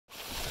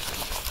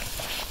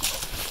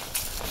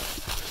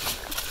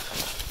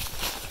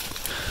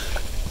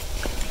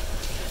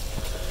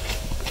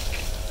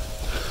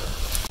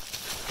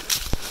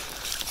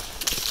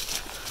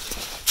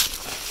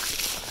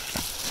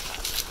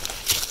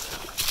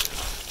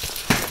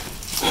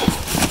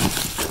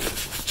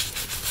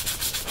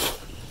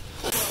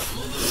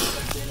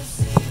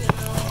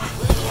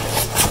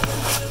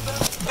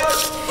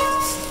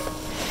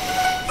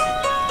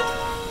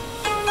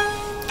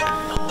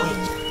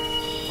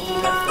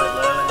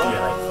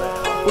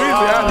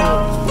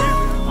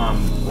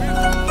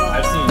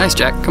Nice,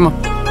 Jack. Come on.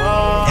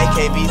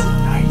 AKB's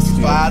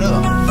fired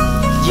up.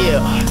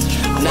 Yeah.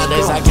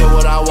 Nowadays I get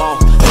what I want.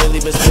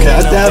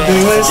 God damn,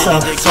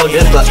 so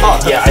good, but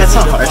yeah, it's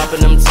not hard.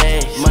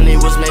 Money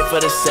was made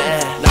for the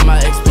sad. Now my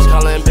ex bitch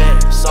calling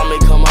back. Saw me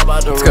come up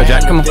out the Let's go,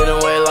 Jack. Come on.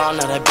 Didn't wait long.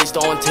 Now that bitch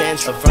throwing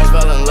tantrum. Friends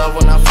fell in love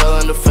when I fell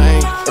into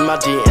fame. In my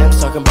DMs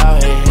talking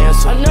about hey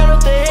handsome. I know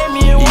that they hate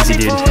me and want me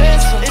for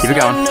ransom. Keep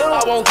it going.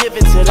 I won't give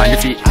it to them. Find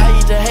your feet. I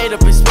eat the hate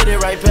up and spit it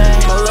right back.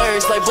 My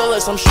lyrics like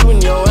bullets. I'm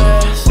shooting your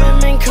ass.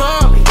 Women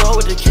come and go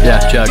with the cat.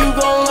 Yeah, Jack. You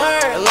gon'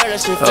 learn that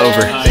shit fast.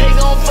 Over. They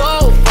gon'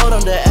 fold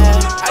them to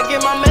ass. I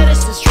get my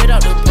medicine straight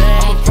out the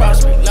bag. I'm a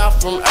prospect,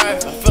 not from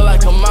Earth. I feel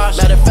like a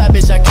Martian. Matter of fact,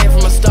 bitch, I came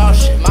from a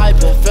starship. My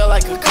bed feel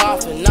like a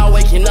coffin. Not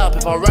waking up.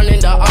 If I run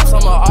into ops,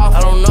 I'm off.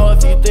 I don't know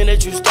if you think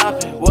that you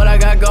stop it. What I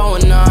got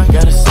going on?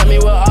 Gotta send me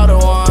with all the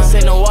ones.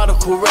 Ain't no auto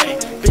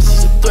correct. Bitch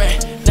is a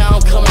threat. Now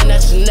I'm coming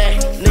at your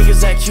neck.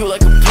 Niggas act cute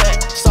like a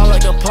pet. Sound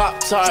like a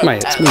Pop-Tart.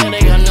 It's me.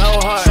 They got no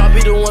heart. I'll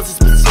be the ones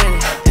that's pretending.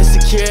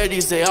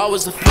 Insecurities, they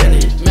always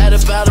offended. Mad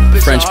about a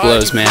bitch. French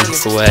blows, man.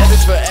 It's the way.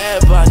 For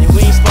everybody,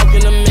 we ain't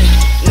spoken a minute.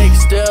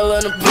 Niggas still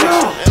in the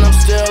picture, and I'm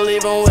still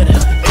leaving with it.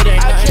 It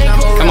ain't nothing, I'm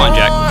Come on,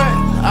 Jack.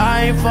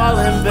 I ain't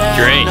falling back.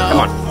 Great. No. Come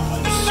on.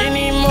 She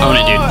need more. Own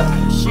it, dude.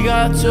 She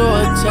got too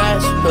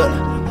attached, but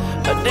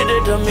I did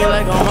it to me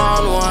like I'm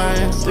on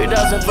one.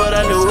 3,000 for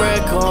that new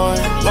red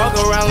coin. Walk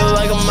around look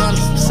like a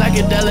monster.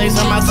 Psychedelics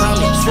on my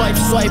tummy. Swipe,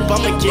 swipe,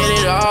 I'ma get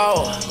it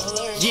all.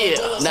 Yeah,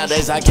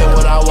 nowadays I get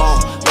what I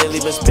want.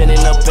 Lately been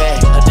spinning the bag.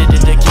 I did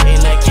it to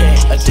getting that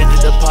cash. I did it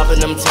to popping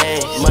them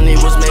tags. Money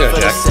was made for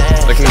the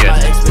sad. Looking good.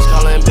 My ex bitch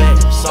calling back.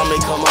 Saw me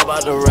come up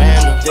out the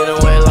random. Didn't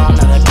wait long,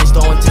 now that bitch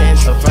throwing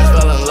tantrum. Friends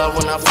fell in love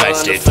when I fell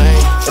into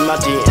fame. In my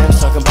DMs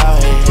talking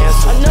about hey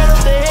handsome. I know that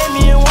they hate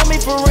me and want me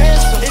for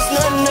ransom. It's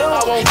nothing new,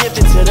 I won't give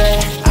it to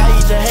that. I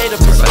eat the hate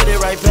up and spit it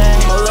right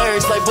back. My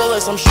lyrics like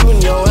bullets, I'm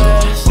shooting your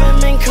ass.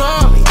 Women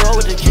come and go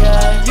with the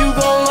cat. You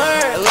gon'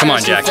 learn. Come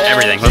on, Jack.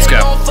 Everything. Let's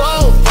go.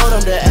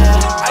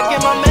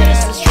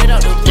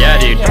 Yeah,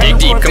 dude. Dig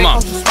deep. Come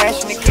on.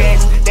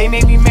 They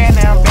made me mad,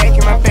 now I'm back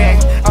in my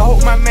bag. I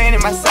hope my man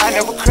and my side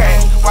never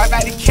crash. Why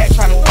about the cat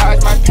trying to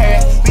dodge my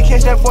path? We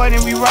catch that boy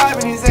and we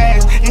robbing his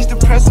ass. It's the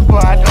principle,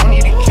 I don't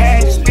need a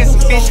cash. Spit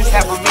some bitches,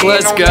 have a million.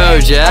 Let's go,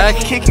 Jack.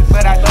 Kick it,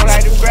 but I don't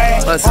like to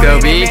brag. Let's go,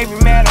 B. I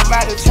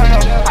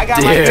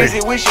got my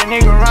visit, wish a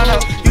nigga run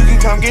up. You can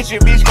come get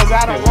your bitch, cause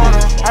I don't wanna.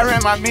 I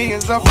ran my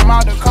millions up from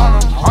out the corner.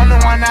 I'm the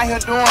one out here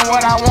doing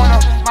what I wanna.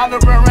 My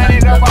little bro ran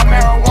it up on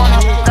marijuana.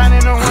 Ran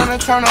in the winter,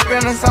 turn up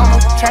in the summer.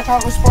 Track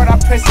off a sport, I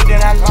press it,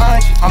 then I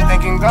launch it. I'm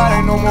thinking God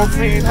ain't no more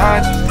free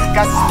lunch.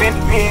 Got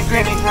suspended, me and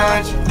Granny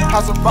lunch.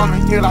 House up on the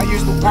hill, I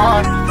used to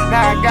want it.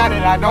 Now I got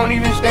it, I don't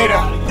even stay there.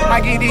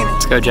 I get in it.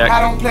 Let's go, Jack. I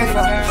don't play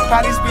for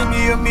probably spend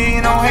me $1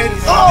 million on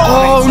haters.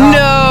 Oh,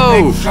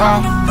 no!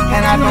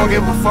 And I don't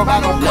give a fuck, I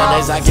don't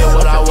nowadays I get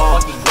what I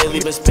want. Lately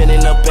been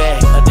spinning the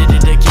bag. I did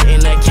it to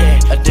getting that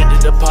cash. I did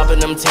it to popping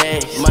them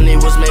tags. Money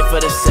was made for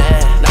the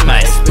sad. Now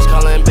my ex bitch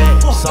calling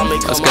back. Saw me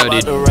come up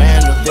out the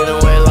random.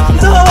 Didn't wait long.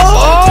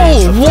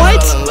 Oh,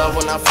 what? Fell in love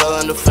when I fell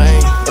into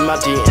fame. In my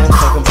DMs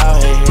talking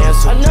about hey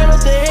handsome. I know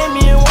that they hate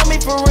me and want me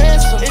for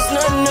ransom. It's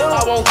nothing new,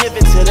 I won't give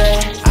it to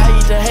that. I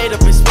eat the hate up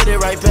and spit it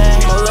right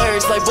back. My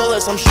lyrics like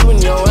bullets, I'm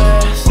shooting your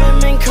ass.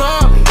 Women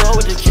come and go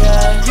with the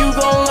cat. You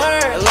gon'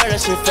 learn that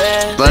shit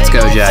fast. Let's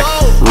go, Jack.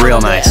 Real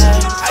nice.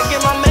 I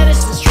get my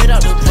medicine straight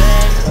out the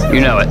bag.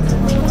 You know it.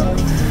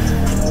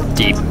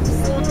 Deep.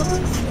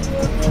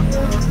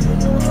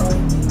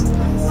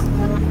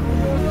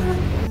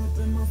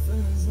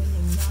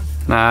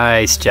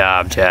 Nice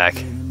job, Jack.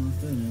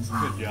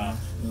 Good job.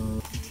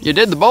 You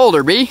did the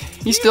boulder, B.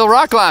 He's still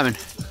rock climbing.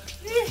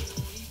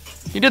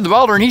 You did the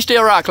boulder and he's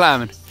still rock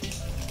climbing.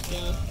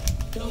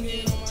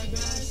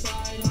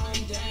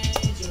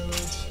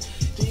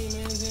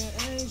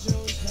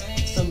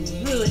 Some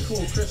really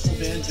cool crystal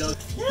banjo.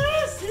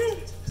 Yes!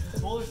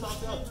 Boulder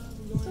stopped up.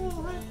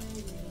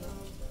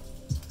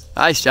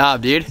 Nice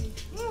job, dude.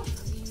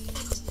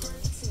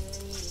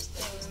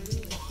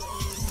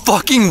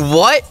 Fucking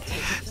what?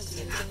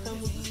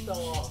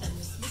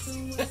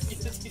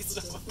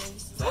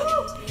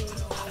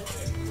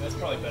 That's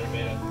probably better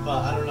beta. But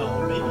I don't know,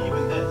 or maybe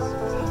even this. I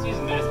was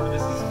using this, but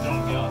this is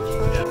don't go.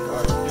 Yeah,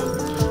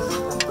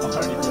 I'll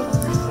already feel the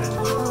freeze time.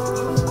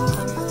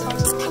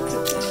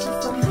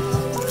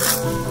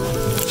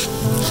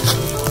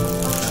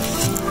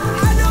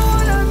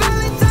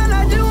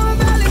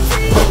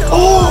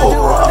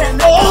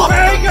 Oh,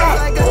 mega!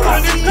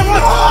 Come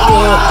on!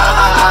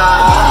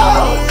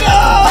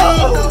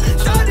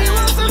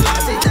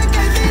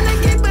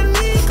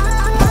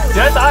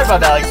 I thought about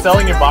that, like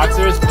selling your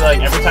boxers, but like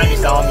every time you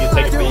sell them, you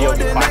take a video of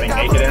you climbing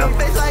naked in them.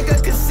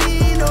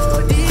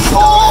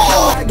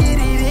 Oh!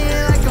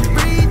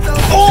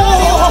 Oh!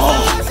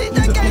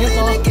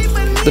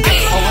 The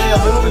pants only a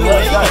little bit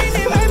of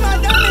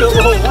still a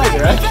little leg,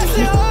 right?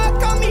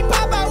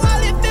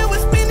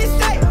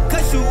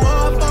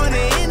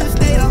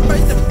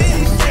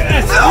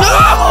 Yes. No!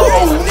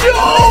 No!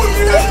 No!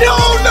 No!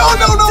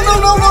 No!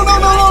 No! No! No! No!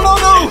 No! No! No!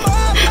 No!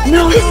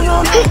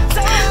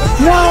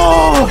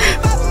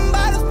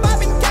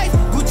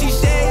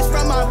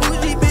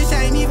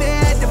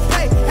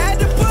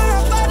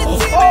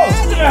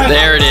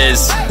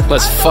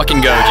 Let's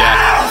fucking go,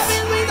 Jack.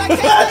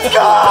 Let's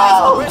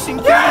go!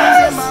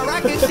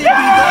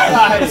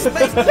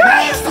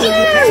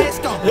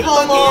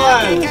 Come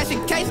on! Let's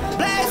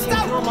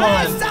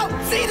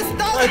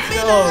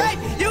go!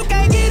 You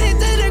can't get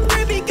into the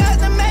crib because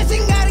the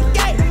machine got a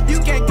gate. You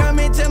can't come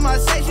into my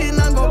section,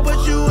 I'm gonna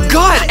put you in.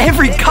 God,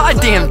 every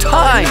goddamn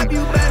time!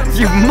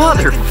 You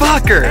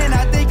motherfucker! And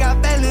I think I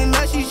fell in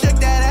love, she shook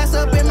that ass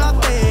up in my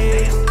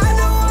face. I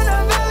don't want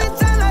a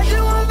Valentine, I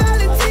just want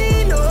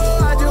Valentino.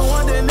 I just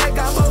want the neck,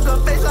 I woke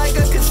up face like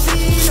a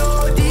casino.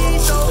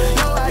 Dito,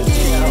 no, I get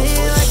it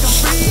in like a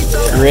free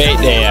throw. Great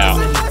day out.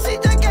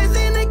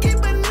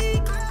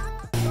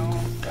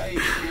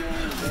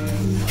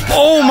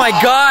 Oh my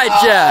God,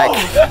 Jack!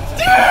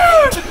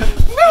 Dude!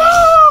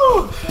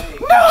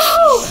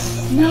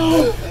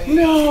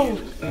 No!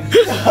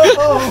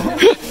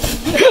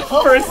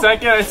 For a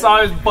second, I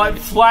saw his butt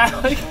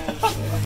flat like